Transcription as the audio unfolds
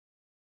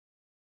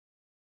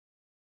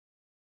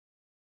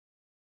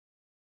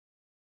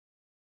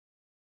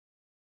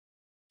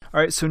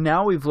Alright, so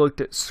now we've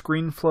looked at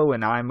ScreenFlow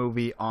and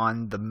iMovie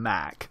on the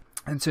Mac.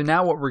 And so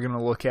now what we're going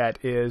to look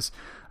at is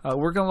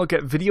we're going to look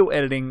at video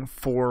editing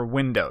for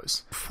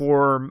Windows.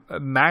 For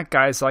Mac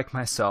guys like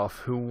myself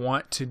who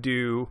want to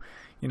do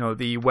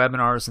the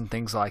webinars and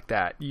things like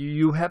that,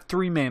 you have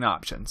three main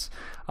options.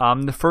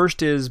 The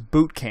first is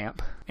Boot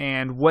Camp.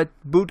 And what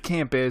Boot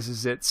Camp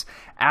is it's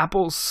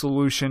Apple's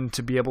solution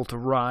to be able to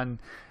run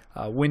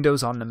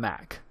Windows on the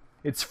Mac.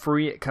 It's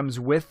free, it comes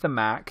with the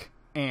Mac,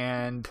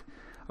 and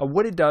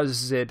what it does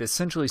is it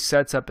essentially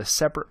sets up a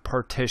separate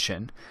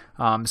partition.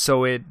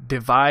 So it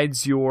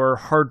divides your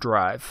hard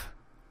drive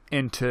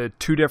into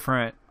two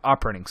different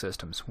operating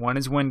systems. One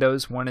is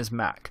Windows, one is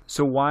Mac.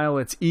 So while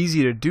it's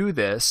easy to do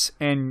this,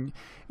 and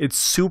it's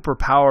super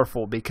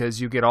powerful because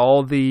you get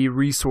all the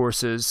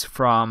resources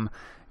from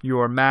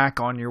your Mac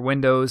on your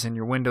Windows and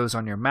your Windows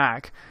on your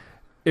Mac,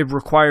 it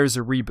requires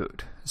a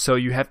reboot. So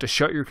you have to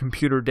shut your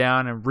computer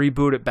down and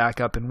reboot it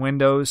back up in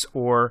Windows,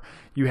 or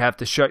you have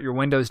to shut your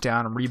Windows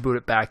down and reboot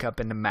it back up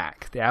into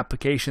Mac. The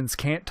applications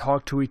can't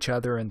talk to each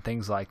other and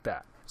things like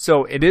that.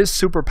 So it is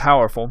super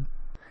powerful,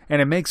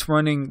 and it makes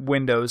running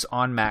Windows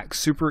on Mac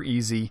super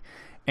easy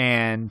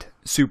and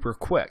super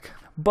quick.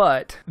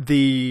 But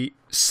the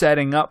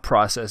setting up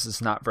process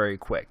is not very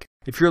quick.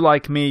 If you're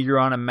like me, you're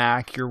on a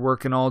Mac, you're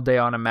working all day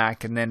on a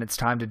Mac, and then it's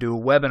time to do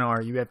a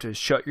webinar, you have to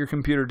shut your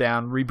computer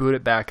down, reboot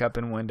it back up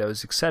in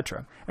Windows,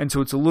 etc. And so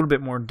it's a little bit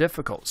more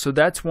difficult. So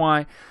that's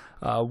why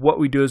what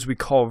we do is we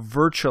call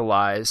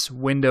virtualize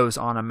Windows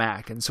on a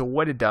Mac. And so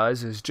what it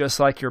does is, just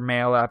like your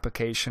mail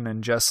application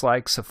and just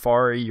like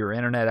Safari, your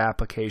internet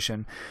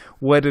application,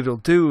 what it'll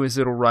do is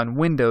it'll run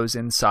Windows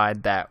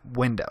inside that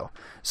window.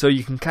 So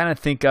you can kind of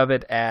think of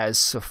it as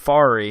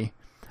Safari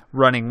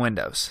running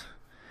Windows.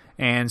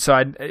 And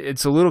so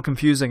it's a little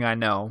confusing, I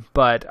know,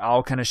 but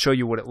I'll kind of show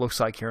you what it looks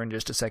like here in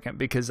just a second,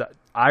 because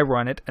I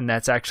run it, and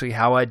that's actually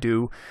how I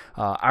do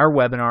our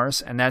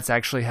webinars, and that's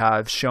actually how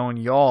I've shown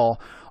y'all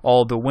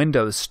all the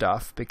Windows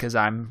stuff, because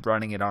I'm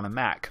running it on a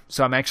Mac.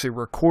 So I'm actually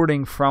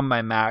recording from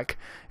my Mac,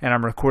 and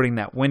I'm recording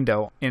that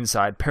window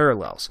inside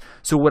Parallels.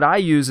 So what I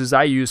use is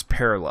I use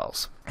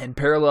Parallels. And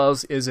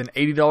Parallels is an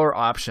 $80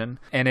 option,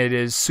 and it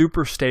is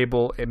super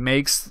stable. It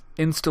makes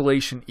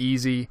installation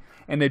easy,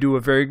 and they do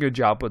a very good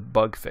job with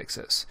bug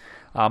fixes.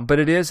 But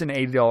it is an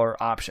 $80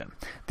 option.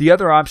 The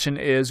other option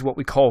is what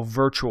we call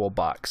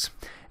VirtualBox.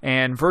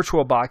 And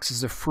VirtualBox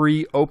is a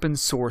free open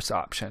source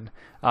option.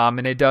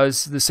 And it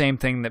does the same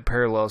thing that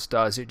Parallels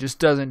does. It just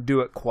doesn't do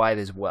it quite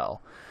as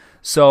well.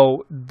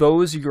 So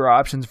those are your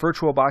options.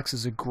 VirtualBox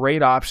is a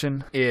great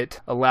option.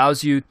 It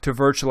allows you to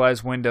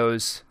virtualize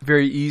Windows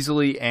very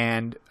easily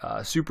and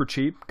super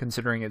cheap,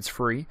 considering it's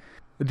free.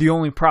 The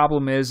only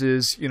problem is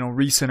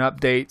recent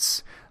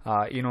updates.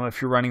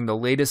 If you're running the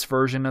latest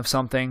version of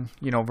something,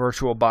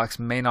 VirtualBox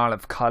may not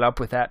have caught up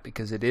with that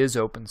because it is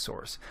open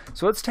source.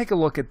 So let's take a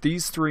look at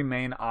these three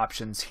main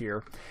options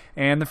here.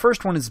 And the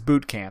first one is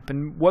Boot Camp.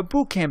 And what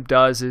Boot Camp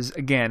does is,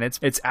 again,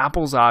 it's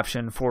Apple's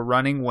option for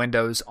running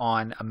Windows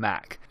on a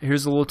Mac.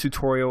 Here's a little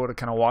tutorial to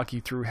kind of walk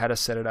you through how to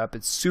set it up.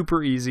 It's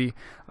super easy.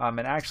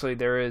 And actually,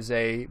 there is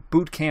a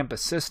Boot Camp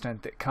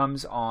assistant that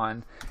comes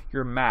on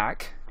your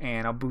Mac.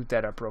 And I'll boot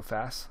that up real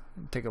fast.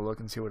 Take a look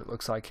and see what it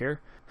looks like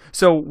here.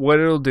 So what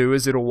it'll do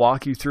is it'll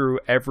walk you through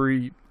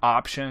every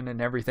option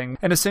and everything,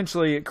 and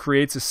essentially it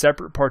creates a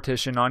separate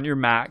partition on your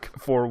Mac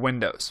for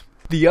Windows.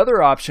 The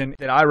other option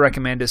that I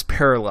recommend is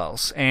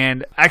Parallels,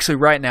 and actually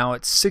right now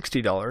it's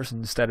 $60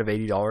 instead of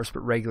 $80,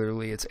 but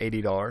regularly it's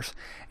 $80.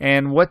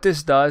 And what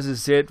this does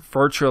is it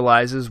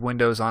virtualizes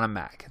Windows on a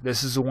Mac.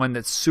 This is the one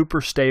that's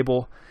super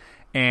stable,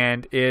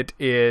 and it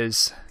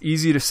is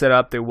easy to set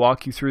up. They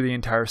walk you through the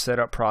entire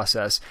setup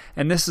process,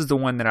 and this is the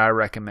one that I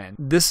recommend.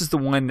 This is the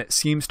one that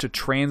seems to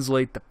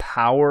translate the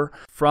power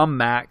from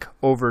Mac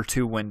over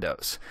to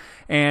Windows.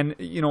 And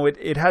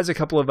it has a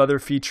couple of other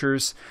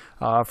features.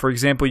 For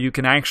example, you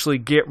can actually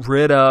get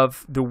rid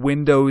of the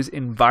Windows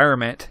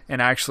environment and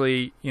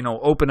actually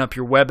open up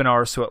your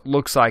webinar so it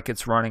looks like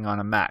it's running on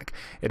a Mac.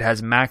 It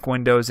has Mac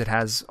Windows, it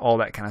has all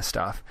that kind of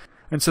stuff.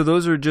 And so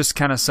those are just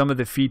kind of some of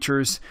the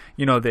features,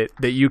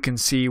 that you can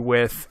see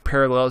with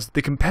Parallels.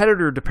 The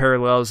competitor to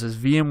Parallels is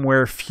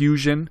VMware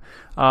Fusion.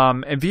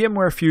 And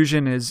VMware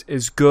Fusion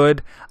is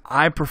good.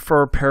 I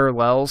prefer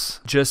Parallels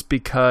just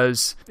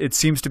because it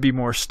seems to be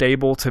more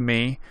stable to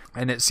me,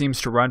 and it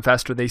seems to run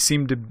faster. They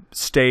seem to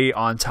stay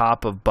on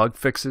top of bug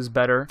fixes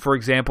better. For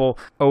example,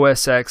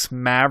 OS X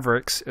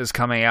Mavericks is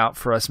coming out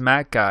for us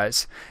Mac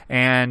guys,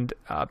 and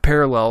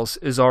Parallels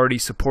is already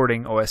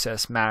supporting OS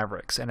X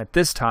Mavericks, and at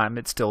this time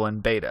it's still in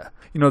beta.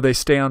 They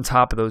stay on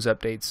top of those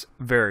updates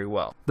very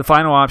well. The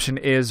final option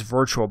is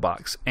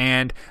VirtualBox,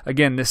 and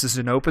again, this is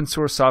an open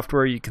source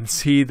software. You can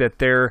see that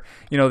their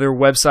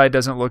website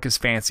doesn't look as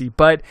fancy,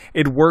 but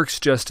it works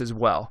just as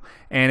well,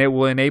 and it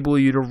will enable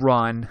you to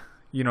run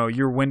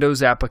your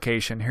Windows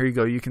application. Here you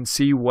go. You can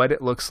see what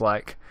it looks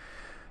like.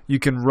 You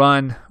can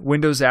run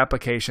Windows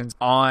applications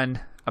on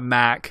a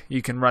Mac.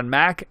 You can run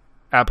Mac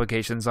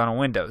applications on a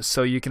Windows.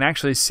 So you can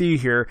actually see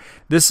here,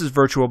 this is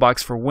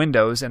VirtualBox for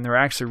Windows, and they're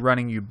actually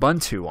running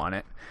Ubuntu on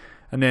it.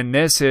 And then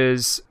this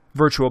is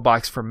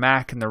VirtualBox for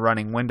Mac and they're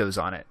running Windows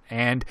on it.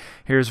 And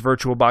here's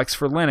VirtualBox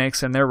for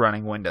Linux and they're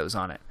running Windows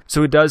on it.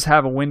 So it does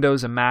have a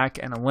Windows, a Mac,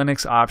 and a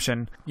Linux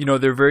option. You know,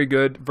 they're very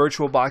good.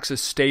 VirtualBox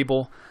is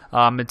stable.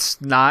 It's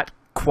not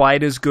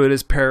quite as good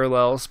as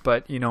Parallels,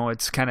 but you know,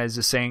 it's kind of, as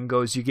the saying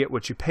goes, you get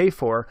what you pay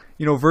for.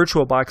 You know,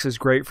 VirtualBox is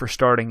great for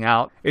starting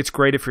out. It's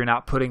great if you're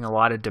not putting a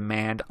lot of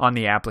demand on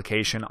the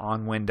application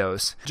on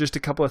Windows. Just a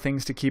couple of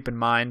things to keep in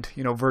mind.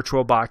 You know,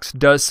 VirtualBox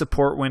does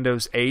support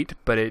Windows 8,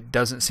 but it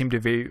doesn't seem to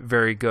be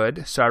very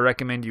good. So I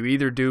recommend you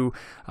either do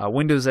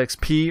Windows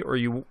XP or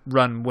you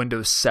run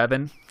Windows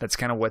 7. That's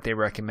kind of what they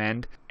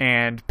recommend.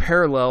 And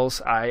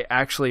Parallels, I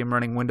actually am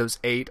running Windows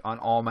 8 on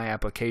all my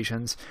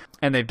applications,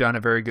 and they've done a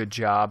very good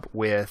job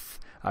with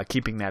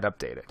keeping that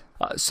updated.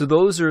 So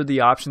those are the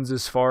options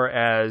as far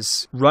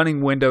as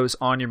running Windows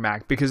on your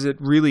Mac, because it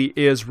really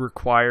is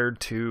required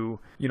to,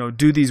 you know,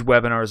 do these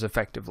webinars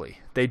effectively.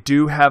 They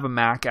do have a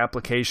Mac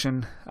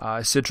application,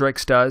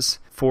 Citrix does,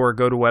 for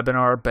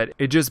GoToWebinar, but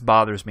it just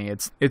bothers me.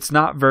 It's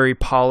not very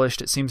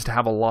polished. It seems to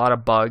have a lot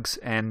of bugs,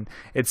 and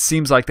it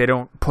seems like they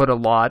don't put a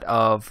lot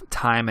of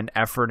time and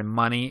effort and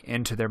money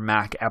into their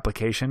Mac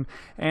application.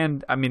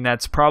 And I mean,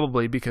 that's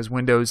probably because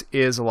Windows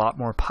is a lot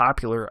more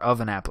popular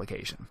of an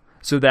application.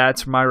 So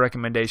that's my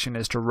recommendation,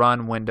 is to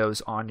run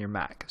Windows on your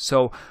Mac.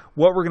 So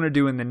what we're going to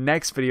do in the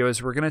next video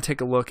is we're going to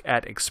take a look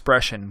at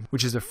Expression,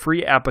 which is a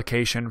free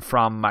application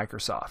from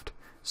Microsoft.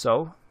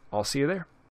 So I'll see you there.